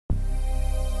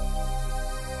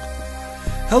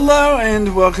Hello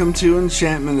and welcome to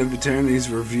Enchantment of Eternity's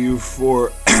review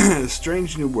for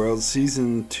Strange New Worlds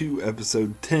Season 2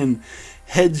 Episode 10,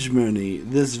 Hegemony.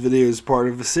 This video is part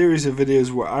of a series of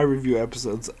videos where I review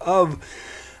episodes of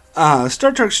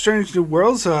Star Trek Strange New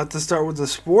Worlds, so I have to start with a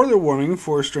spoiler warning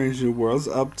for Strange New Worlds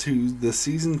up to the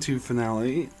Season 2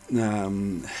 finale,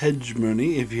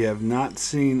 Hegemony. If you have not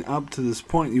seen up to this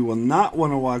point, you will not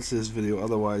want to watch this video,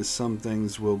 otherwise some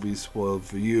things will be spoiled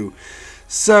for you.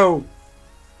 So,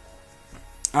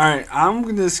 alright,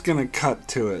 I'm just going to cut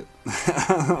to it.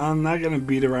 I'm not going to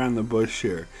beat around the bush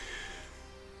here.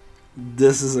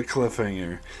 This is a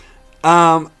cliffhanger.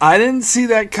 I didn't see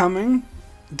that coming,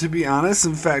 to be honest.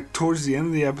 In fact, towards the end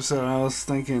of the episode, I was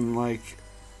thinking, like,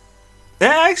 it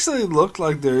actually looked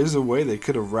like there is a way they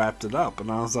could have wrapped it up.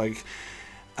 And I was like,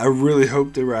 I really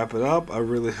hope they wrap it up. I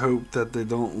really hope that they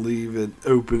don't leave it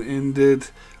open-ended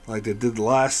like they did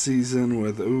last season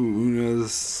with,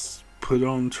 Una's put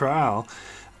on trial.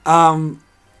 But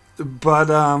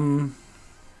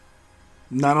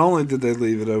not only did they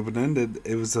leave it open-ended,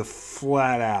 it was a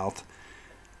flat-out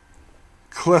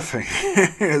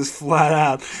cliffhanger. It was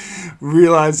flat-out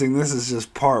realizing this is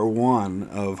just part one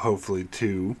of hopefully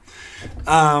two.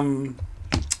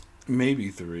 Maybe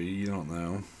three. You don't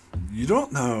know. You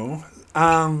don't know.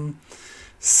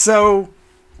 So,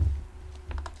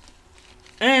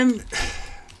 and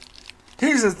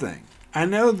here's the thing. I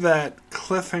know that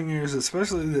cliffhangers,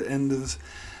 especially the end of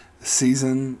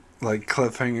season, like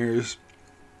cliffhangers,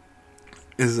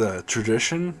 is a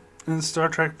tradition in Star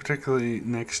Trek, particularly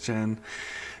Next Gen.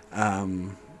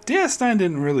 DS9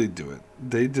 didn't really do it.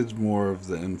 They did more of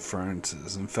the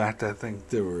inferences. In fact, I think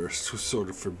they were sort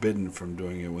of forbidden from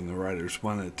doing it when the writers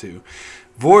wanted to.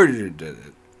 Voyager did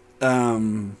it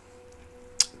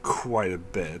quite a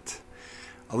bit.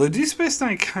 Although Deep Space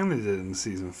Nine kind of did in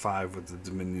Season 5 with the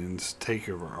Dominion's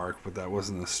takeover arc, but that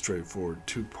wasn't a straightforward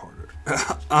two-parter.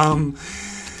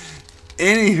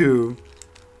 Anywho,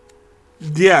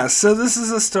 yeah, so this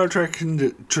is a Star Trek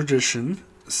tradition,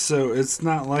 so it's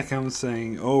not like I'm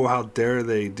saying, oh, how dare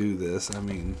they do this. I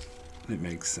mean, it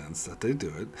makes sense that they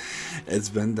do it. It's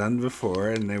been done before,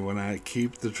 and they want to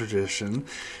keep the tradition.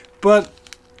 But,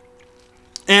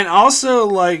 and also,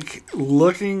 like,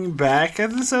 looking back at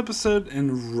this episode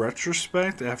in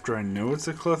retrospect, after I know it's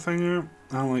a cliffhanger,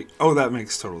 I'm like, oh, that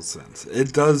makes total sense.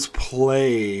 It does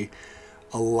play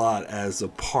a lot as a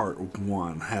part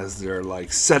one, as they're,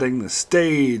 like, setting the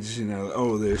stage, you know,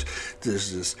 oh, there's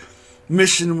this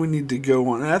mission we need to go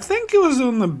on. And I think it was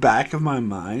on the back of my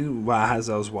mind as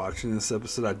I was watching this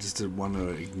episode. I just didn't want to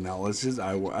acknowledge it.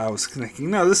 I was thinking,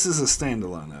 no, this is a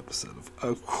standalone episode.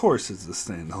 Of course it's a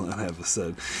standalone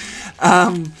episode.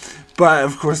 But,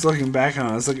 of course, looking back on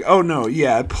it, I was like, oh, no,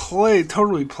 yeah, it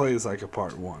totally plays like a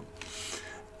part one.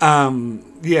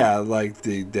 Yeah, like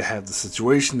they have the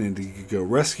situation and they go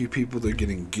rescue people. They're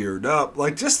getting geared up.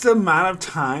 Like, just the amount of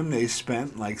time they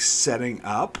spent, like, setting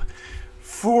up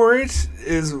for it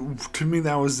is, to me,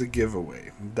 that was the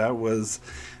giveaway. That was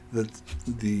that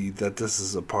this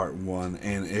is a part one,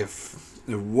 and if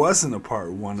it wasn't a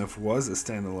part one, if it was a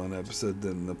standalone episode,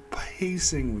 then the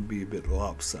pacing would be a bit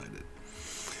lopsided.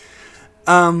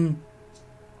 And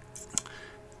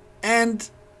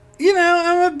you know,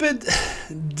 I'm a bit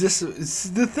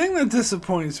the thing that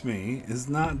disappoints me is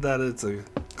not that it's a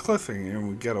cliffhanger and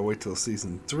we gotta wait till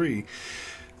season 3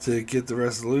 to get the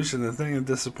resolution. The thing that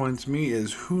disappoints me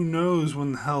is who knows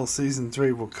when the hell season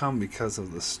 3 will come because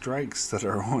of the strikes that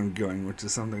are ongoing, which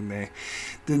is something they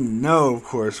didn't know, of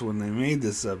course, when they made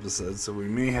this episode. So we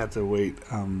may have to wait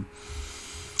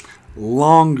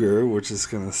longer, which is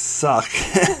gonna suck.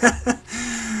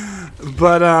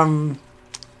 But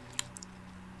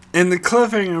and the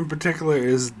cliffhanger in particular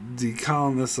is the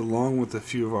colonists, along with a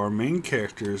few of our main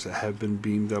characters, that have been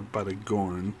beamed up by the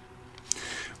Gorn.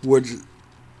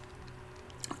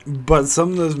 But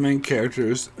some of those main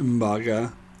characters,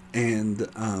 Mbaga and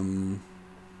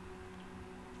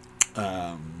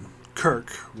Kirk,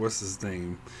 what's his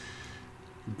name?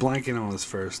 Blanking on his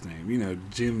first name. You know,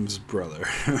 Jim's brother.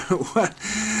 What?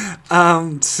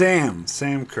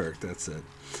 Sam Kirk, that's it.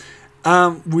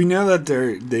 We know that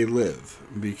they live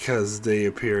because they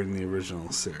appear in the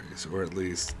original series, or at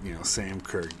least, you know, Sam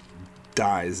Kirk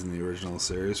dies in the original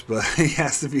series, but he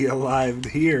has to be alive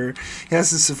here. He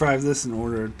has to survive this in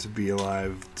order to be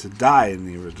alive to die in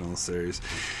the original series.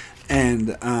 And,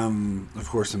 of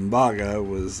course, Mbaga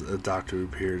was a doctor who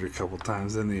appeared a couple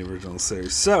times in the original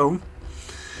series. So,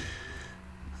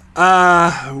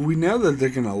 we know that they're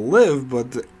going to live,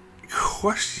 but the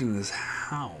question is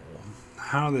how.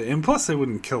 And plus they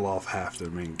wouldn't kill off half their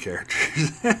main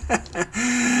characters.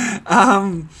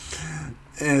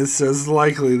 And it says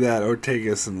likely that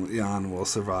Ortegas and Leon will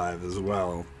survive as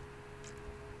well.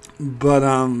 But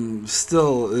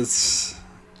still, it's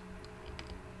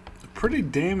a pretty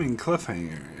damning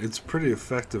cliffhanger. It's a pretty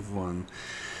effective one.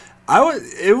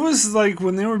 It was like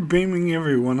when they were beaming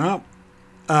everyone up,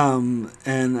 and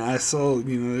I saw,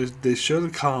 they showed the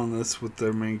colonists with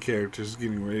their main characters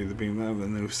getting ready to beam up,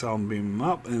 and they saw them beam them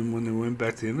up, and when they went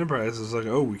back to the Enterprise, it was like,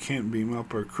 oh, we can't beam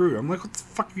up our crew. I'm like, what the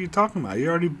fuck are you talking about? You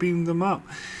already beamed them up.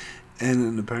 And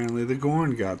then apparently the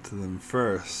Gorn got to them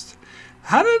first.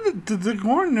 Did the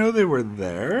Gorn know they were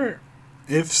there?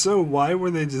 If so, why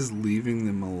were they just leaving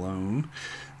them alone?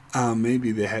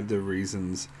 Maybe they had their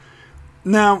reasons.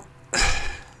 Now,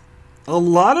 a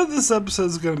lot of this episode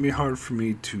is going to be hard for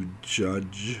me to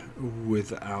judge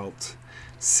without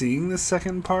seeing the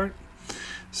second part.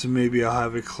 So maybe I'll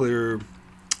have a clear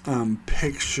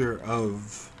picture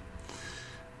of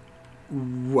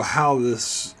how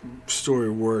this story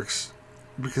works,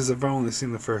 because I've only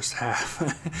seen the first half.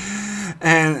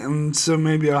 and so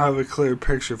maybe I'll have a clear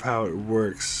picture of how it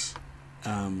works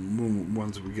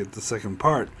once we get the second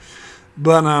part.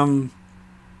 But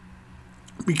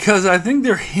because I think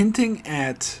they're hinting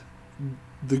at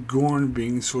the Gorn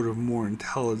being sort of more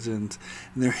intelligent,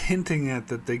 and they're hinting at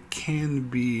that they can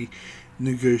be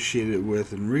negotiated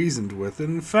with and reasoned with.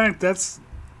 And in fact, that's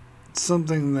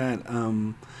something that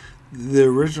the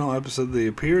original episode they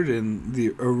appeared in,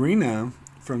 the Arena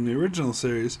from the original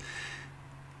series,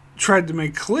 tried to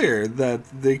make clear that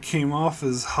they came off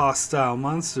as hostile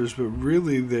monsters, but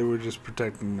really they were just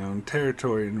protecting their own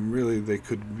territory, and really they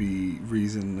could be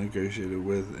reasoned, negotiated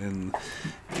with, and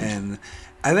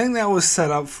I think that was set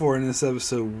up for in this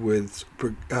episode with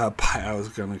I was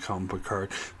going to call him Picard,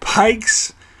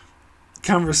 Pike's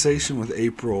conversation with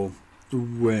April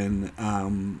when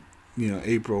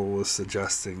April was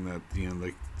suggesting that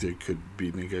they could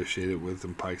be negotiated with,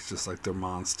 and Pike's just like, they're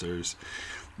monsters.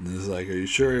 And it's like, are you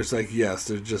sure? It's like, yes,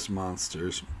 they're just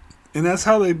monsters. And that's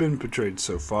how they've been portrayed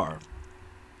so far.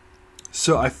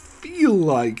 So I feel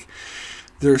like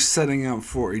they're setting up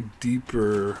for a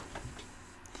deeper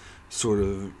sort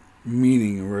of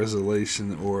meaning or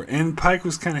resolution, and Pike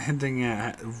was kind of hinting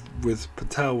at with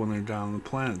Patel when they're down on the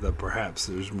planet that perhaps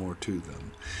there's more to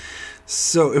them.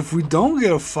 So if we don't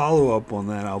get a follow-up on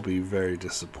that, I'll be very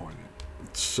disappointed.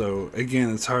 So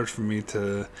again, it's hard for me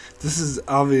to. This is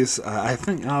obvious. I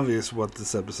think obvious what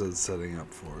this episode is setting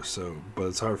up for. But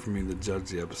it's hard for me to judge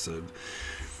the episode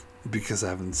because I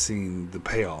haven't seen the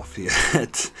payoff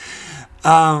yet.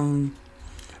 But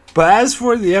as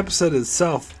for the episode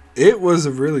itself, it was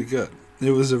really good.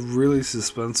 It was a really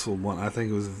suspenseful one. I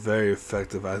think it was very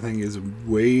effective. I think it's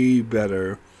way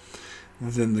better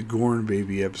than the Gorn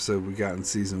Baby episode we got in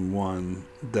season 1,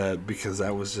 because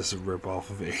that was just a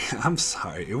rip-off of I'm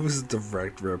sorry, it was a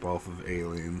direct rip-off of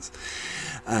Aliens.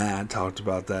 I talked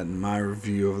about that in my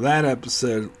review of that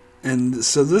episode, and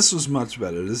so this was much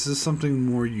better. This is something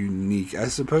more unique. I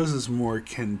suppose it's more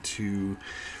akin to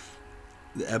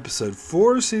the episode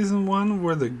 4 of season 1,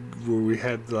 where we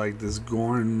had like this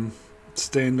Gorn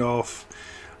standoff,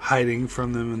 hiding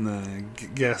from them in the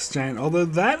gas giant. Although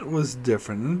that was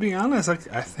different. And to be honest, I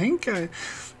think a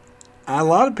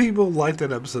lot of people liked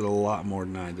that episode a lot more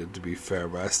than I did, to be fair.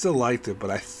 But I still liked it.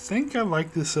 But I think I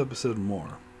liked this episode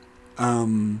more.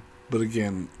 But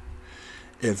again,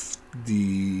 if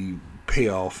the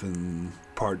payoff in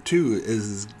part 2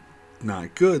 is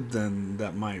not good, then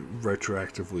that might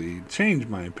retroactively change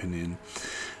my opinion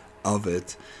of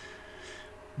it.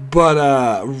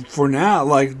 But for now,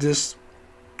 like, just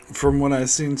from what I've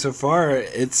seen so far, I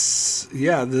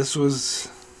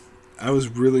was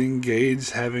really engaged,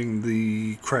 having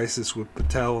the crisis with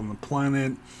Patel on the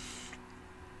planet,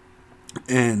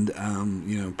 and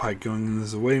Pike going on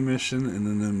his away mission, and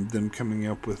then them coming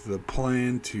up with the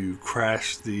plan to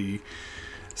crash the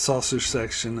saucer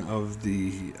section of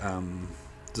the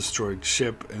destroyed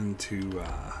ship into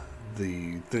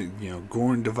the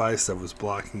Gorn device that was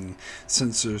blocking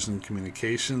sensors and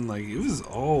communication. Like, it was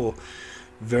all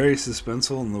very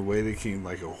suspenseful in the way they came,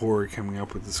 like a horror, coming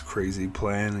up with this crazy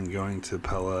plan and going to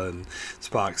Pella, and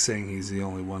Spock saying he's the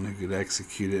only one who could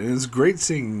execute it. And it's great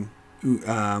seeing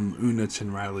Una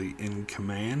Chin-Riley in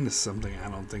command. Is something I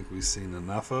don't think we've seen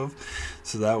enough of.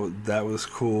 So that was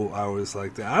cool. I always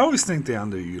like that. I always think they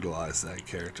underutilize that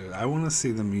character. I want to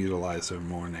see them utilize her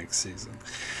more next season.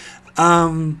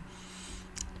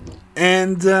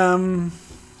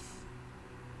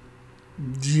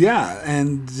 Yeah,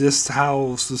 and just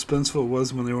how suspenseful it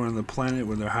was when they were on the planet,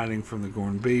 when they're hiding from the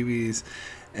Gorn babies.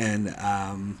 And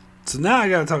so now I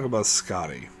gotta talk about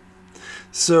Scotty.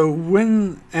 So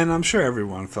and I'm sure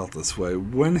everyone felt this way,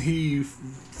 when he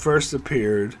first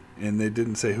appeared, and they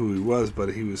didn't say who he was,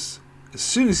 but he was, as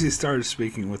soon as he started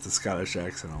speaking with the Scottish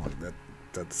accent, I'm like,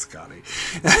 that's Scotty.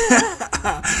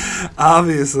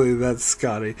 Obviously, that's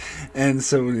Scotty. And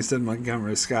so when he said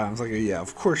Montgomery Scott, I was like, yeah,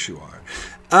 of course you are.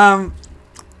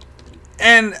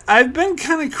 And I've been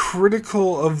kind of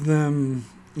critical of them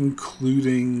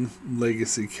including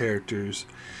legacy characters,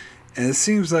 and it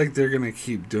seems like they're going to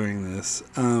keep doing this.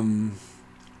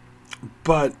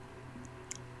 But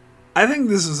I think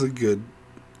this is a good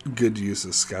use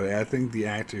of Scotty. I think the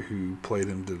actor who played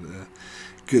him did a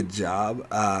good job.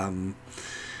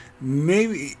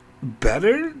 Maybe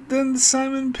better than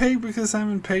Simon Pegg, because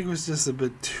Simon Pegg was just a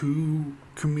bit too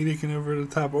comedic and over the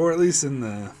top, or at least in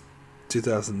the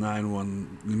 2009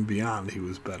 one and beyond he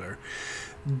was better.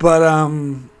 But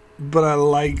I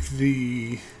like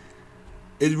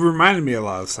it reminded me a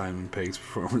lot of Simon Pegg's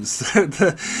performance.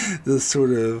 the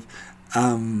sort of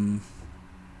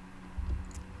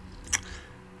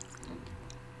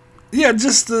yeah,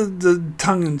 just the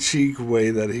tongue-in-cheek way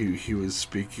that he was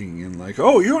speaking, and like,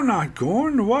 oh, you're not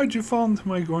Gorn? Why'd you fall into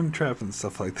my Gorn trap and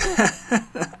stuff like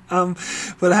that?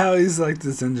 But how he's like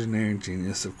this engineering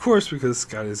genius, of course, because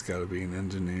Scotty's got to be an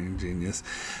engineering genius.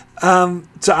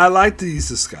 So I like the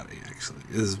use of Scotty, actually,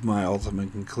 is my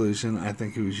ultimate conclusion. I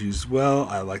think he was used well.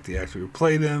 I like the actor who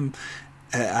played him.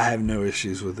 I have no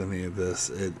issues with any of this.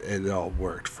 It all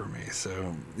worked for me.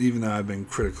 So even though I've been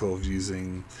critical of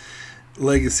using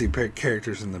legacy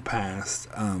characters in the past,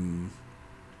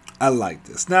 I like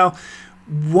this. Now,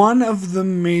 one of the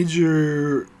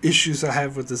major issues I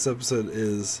have with this episode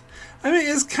is, I mean,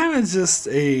 it's kind of just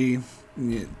a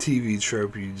TV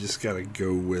trope you just gotta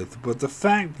go with, but the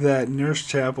fact that Nurse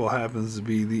Chapel happens to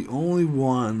be the only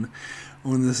one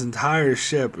on this entire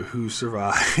ship who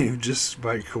survived just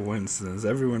by coincidence.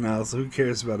 Everyone else, who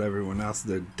cares about everyone else?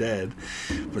 They're dead.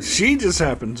 But she just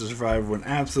happened to survive when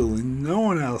absolutely no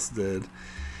one else did.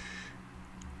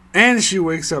 And she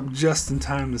wakes up just in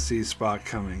time to see Spock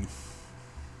coming.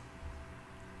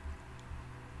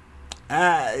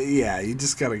 Yeah, you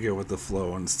just gotta go with the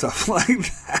flow and stuff like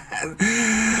that.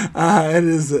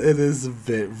 It is a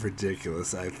bit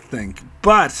ridiculous, I think.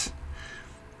 But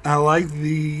I like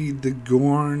the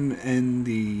Gorn and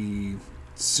the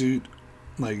suit,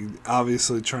 like,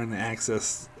 obviously trying to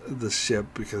access the ship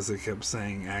because they kept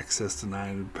saying access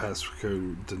denied,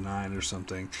 passcode denied or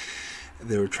something.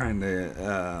 They were trying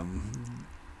to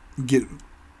get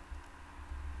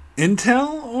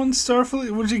intel on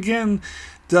Starfleet, which again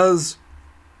does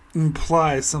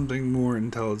imply something more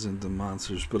intelligent than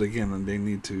monsters. But again, they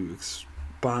need to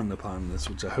expand upon this,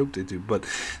 which I hope they do. But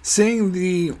seeing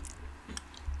the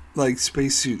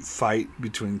spacesuit fight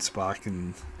between Spock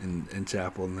and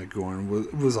Chapel and the Gorn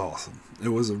was awesome. It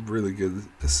was a really good,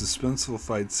 suspenseful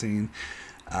fight scene.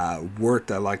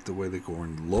 Worked. I liked the way the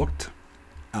Gorn looked.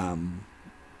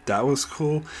 That was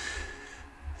cool.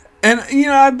 And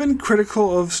I've been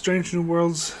critical of Strange New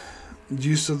Worlds'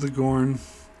 use of the Gorn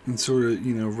and sort of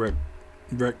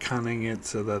retconning it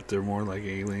so that they're more like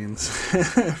aliens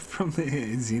from the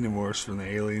xenomorphs from the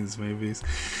Aliens movies.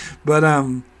 But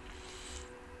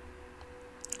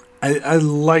I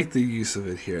like the use of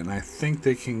it here, and I think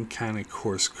they can kind of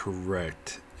course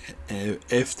correct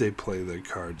if they play their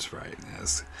cards right,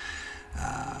 as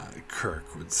Kirk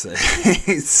would say.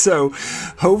 So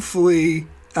hopefully,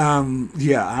 I'm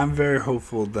very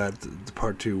hopeful that the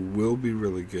part 2 will be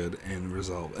really good and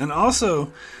resolved. And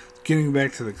also, getting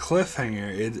back to the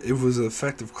cliffhanger, it was an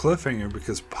effective cliffhanger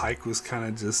because Pike was kind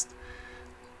of just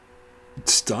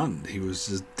stunned. He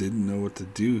didn't know what to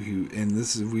do.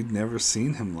 We'd never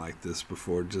seen him like this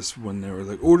before, just when they were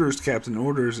like, orders, Captain,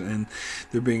 orders, and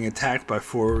they're being attacked by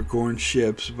 4 Gorn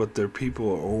ships, but their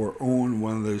people are on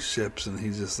one of those ships, and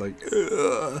he's just like,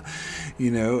 ugh,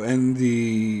 and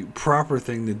the proper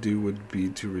thing to do would be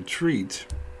to retreat,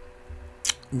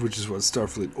 which is what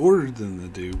Starfleet ordered them to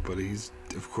do, but he's,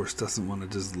 of course, doesn't want to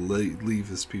just leave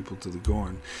his people to the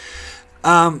Gorn.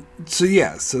 So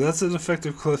that's an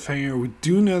effective cliffhanger. We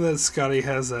do know that Scotty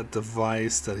has that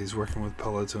device that he's working with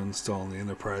Pella to install in the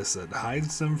Enterprise that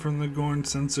hides them from the Gorn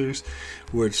sensors,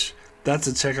 which, that's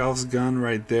a Chekhov's gun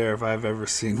right there if I've ever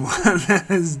seen one. That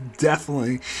is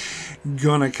definitely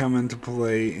gonna come into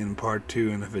play in part 2,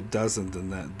 and if it doesn't,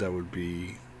 then that would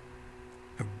be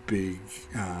a big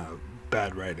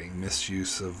bad writing,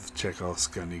 misuse of Chekhov's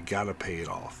gun. You gotta pay it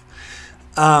off.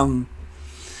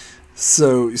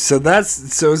 So it's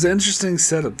an interesting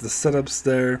setup. The setup's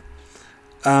there.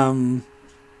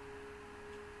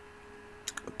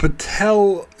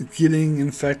 Patel getting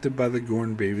infected by the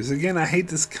Gorn babies. Again, I hate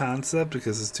this concept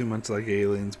because it's too much like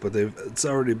aliens, but it's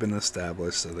already been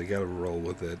established, so they gotta roll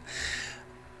with it.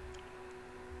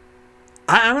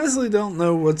 I honestly don't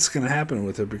know what's going to happen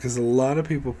with her because a lot of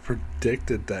people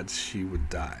predicted that she would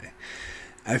die.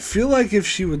 I feel like if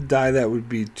she would die, that would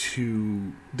be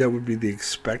the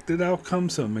expected outcome,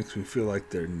 so it makes me feel like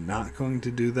they're not going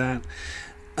to do that.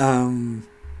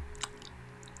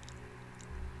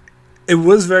 It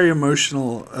was very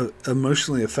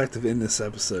emotionally effective in this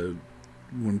episode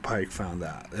when Pike found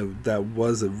out. That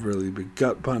was a really big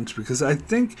gut punch because I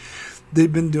think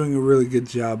they've been doing a really good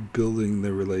job building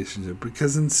their relationship.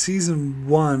 Because in season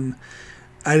 1,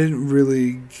 I didn't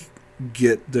really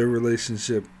get their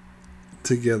relationship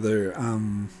together.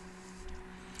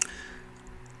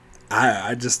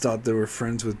 I just thought they were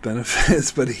friends with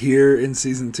benefits, but here in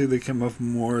season 2, they come off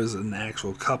more as an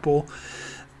actual couple.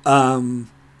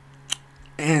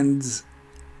 And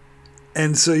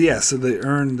so so they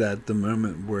earned that the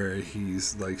moment where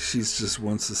he's like, she's just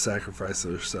wants to sacrifice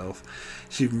herself.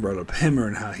 She even brought up Himmer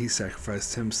and how he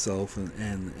sacrificed himself,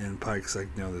 and Pike's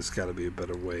like, no, there's got to be a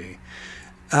better way.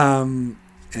 And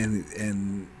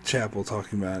Chapel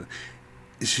talking about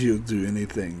she'll do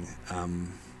anything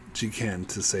she can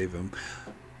to save him.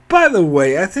 By the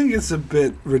way, I think it's a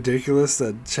bit ridiculous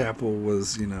that Chapel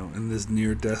was, in this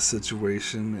near-death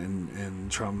situation and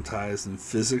traumatized and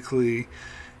physically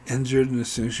injured, and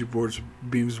as soon as she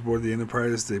beams aboard the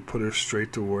Enterprise, they put her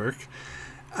straight to work.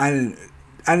 I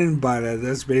didn't buy that.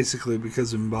 That's basically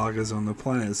because Mbaga's on the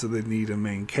planet, so they need a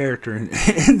main character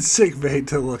in sickbay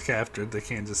to look after it. They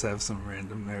can't just have some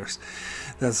random nurse.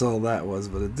 That's all that was.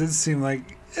 But it did seem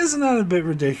like, isn't that a bit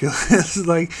ridiculous?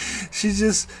 Like, she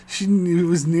was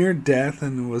near death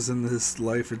and was in this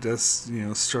life or death,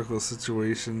 struggle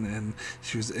situation, and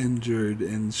she was injured,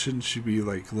 and shouldn't she be,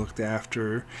 like, looked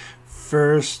after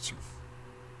first?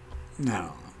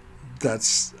 No.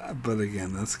 But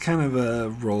again, that's kind of a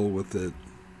roll with it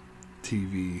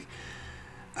TV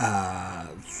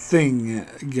thing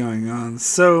going on.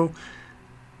 So,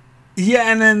 yeah,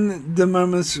 and then the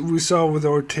moments we saw with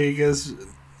Ortega's,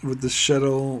 with the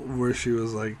shuttle, where she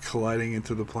was, like, colliding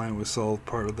into the planet, we saw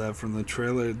part of that from the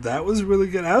trailer. That was really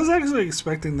good. I was actually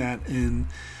expecting that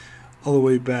all the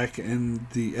way back in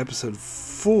the episode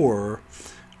 4,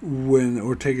 when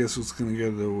Ortegas was going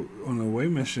to go on a away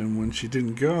mission. When she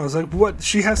didn't go, I was like, what?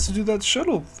 She has to do that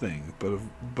shuttle thing.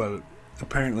 But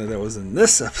apparently that was in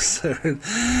this episode.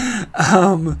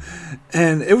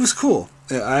 And it was cool.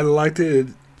 I liked it.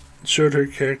 It showed her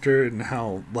character and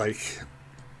how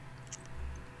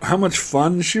much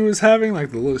fun she was having. Like,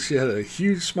 she had a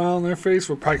huge smile on her face,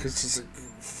 where Pike was just like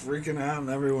freaking out, and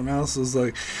everyone else was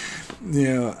like,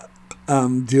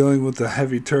 dealing with the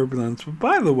heavy turbulence. But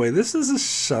by the way, this is a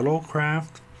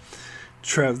shuttlecraft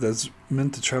that's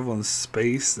meant to travel in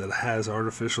space, that has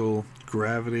artificial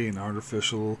gravity and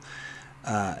artificial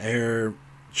air.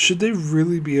 Should they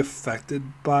really be affected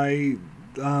by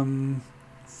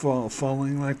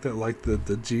falling like that, like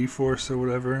the G-force or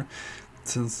whatever,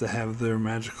 since they have their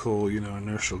magical,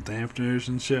 inertial dampeners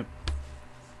and shit?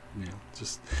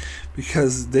 Just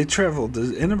because the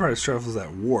Enterprise travels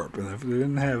at warp, and if they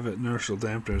didn't have inertial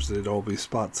dampeners, they'd all be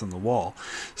spots on the wall.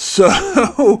 So,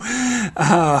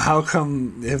 how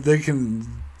come, if they can,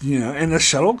 and the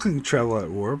shuttle can travel at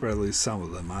warp, or at least some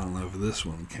of them. I don't know if this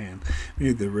one can.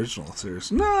 Maybe the original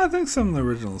series. No, I think some of the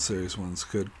original series ones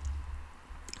could.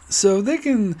 So they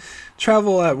can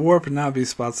travel at warp and not be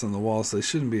spots on the wall, so they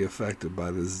shouldn't be affected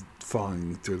by this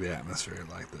falling through the atmosphere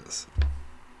like this.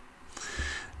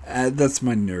 That's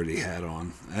my nerdy hat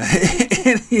on.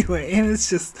 Anyway, and it's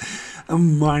just a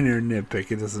minor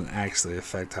nitpick. It doesn't actually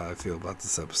affect how I feel about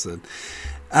this episode.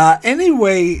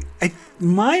 Anyway,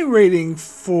 my rating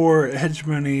for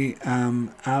Hegemony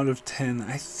out of 10,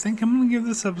 I think I'm going to give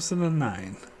this episode a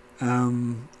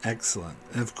 9. Excellent.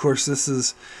 And of course, this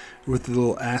is with the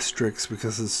little asterisks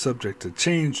because it's subject to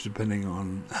change depending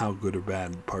on how good or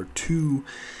bad part 2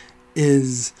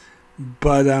 is.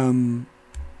 But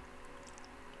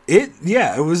it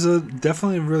was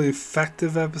definitely a really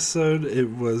effective episode. It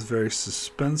was very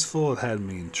suspenseful. It had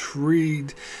me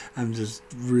intrigued. I'm just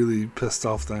really pissed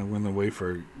off that I went away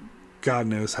for God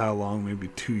knows how long, maybe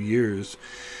 2 years,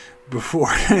 before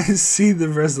I see the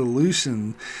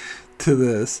resolution to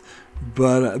this.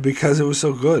 But because it was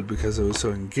so good, because it was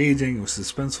so engaging, it was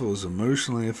suspenseful, it was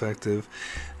emotionally effective.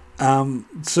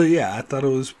 So yeah, I thought it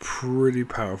was pretty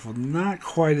powerful. Not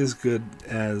quite as good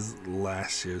as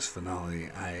last year's finale.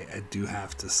 I do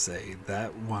have to say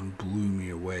that one blew me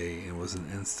away and was an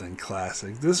instant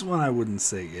classic. This one I wouldn't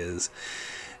say is.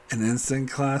 an instant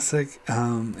classic.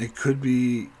 It could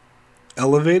be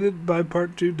elevated by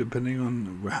part 2, depending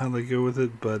on how they go with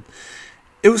it, but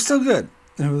it was still good.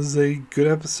 It was a good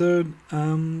episode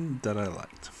that I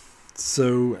liked.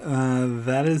 So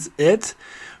that is it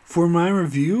for my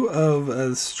review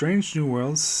of Strange New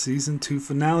Worlds Season 2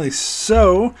 finale.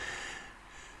 So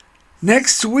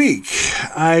next week,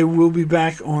 I will be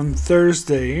back on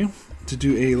Thursday to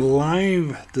do a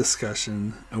live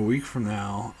discussion. A week from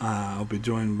now, I'll be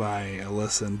joined by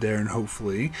Alyssa and Darren,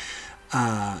 hopefully.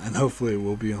 And hopefully it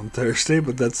will be on Thursday,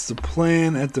 but that's the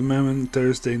plan at the moment.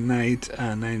 Thursday night,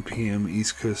 9 p.m.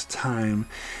 East Coast time,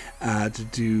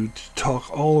 to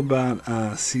talk all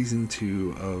about Season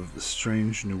 2 of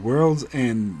Strange New Worlds.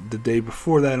 And the day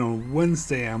before that, on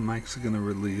Wednesday, I'm actually going to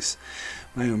release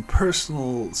my own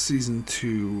personal Season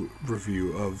 2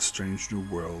 review of Strange New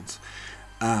Worlds.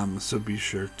 So be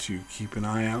sure to keep an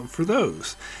eye out for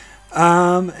those.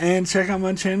 And check out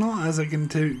my channel as I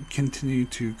continue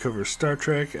to cover Star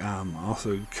Trek.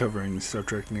 Also covering Star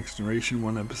Trek Next Generation,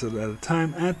 one episode at a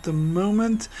time at the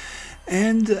moment.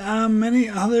 And many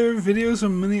other videos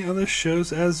on many other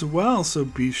shows as well. So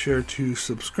be sure to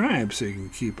subscribe so you can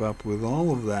keep up with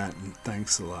all of that. And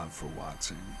thanks a lot for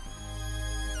watching.